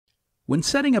When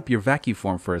setting up your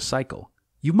Vaquform for a cycle,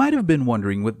 you might have been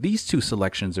wondering what these two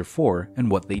selections are for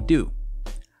and what they do.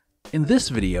 In this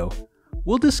video,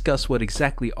 we'll discuss what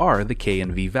exactly are the K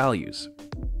and V values.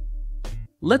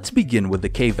 Let's begin with the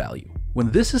K value.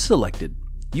 When this is selected,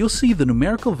 you'll see the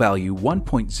numerical value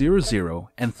 1.00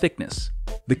 and thickness.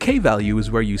 The K value is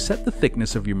where you set the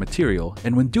thickness of your material,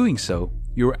 and when doing so,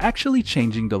 you're actually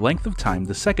changing the length of time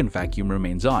the second vacuum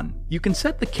remains on. You can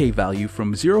set the K value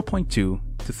from 0.2 to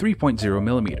 3.0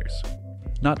 millimeters.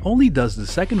 Not only does the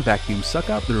second vacuum suck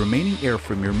out the remaining air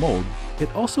from your mold,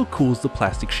 it also cools the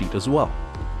plastic sheet as well.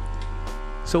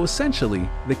 So essentially,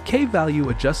 the K value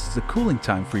adjusts the cooling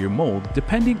time for your mold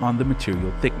depending on the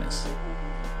material thickness.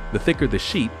 The thicker the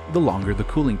sheet, the longer the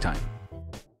cooling time.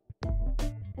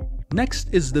 Next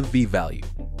is the V value.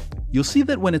 You'll see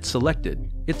that when it's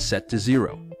selected, it's set to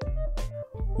 0.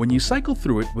 When you cycle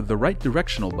through it with the right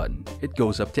directional button, it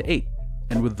goes up to 8,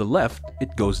 and with the left,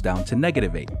 it goes down to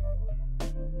 -8.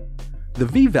 The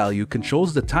V value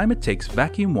controls the time it takes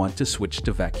vacuum 1 to switch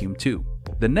to vacuum 2.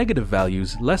 The negative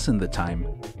values lessen the time,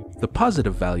 the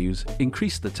positive values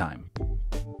increase the time.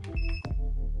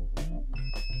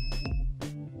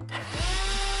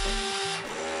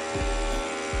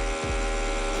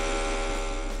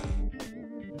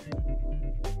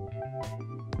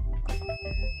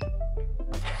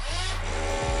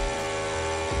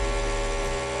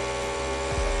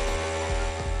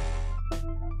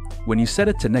 When you set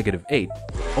it to -8,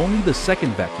 only the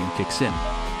second vacuum kicks in.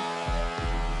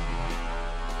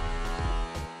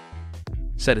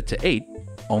 Set it to 8,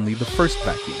 only the first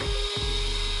vacuum.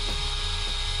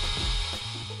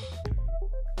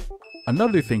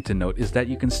 Another thing to note is that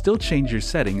you can still change your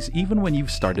settings even when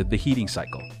you've started the heating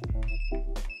cycle.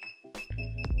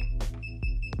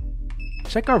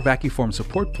 Check our Vaquform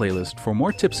support playlist for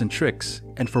more tips and tricks,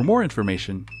 and for more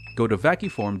information, go to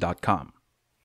vaquform.com.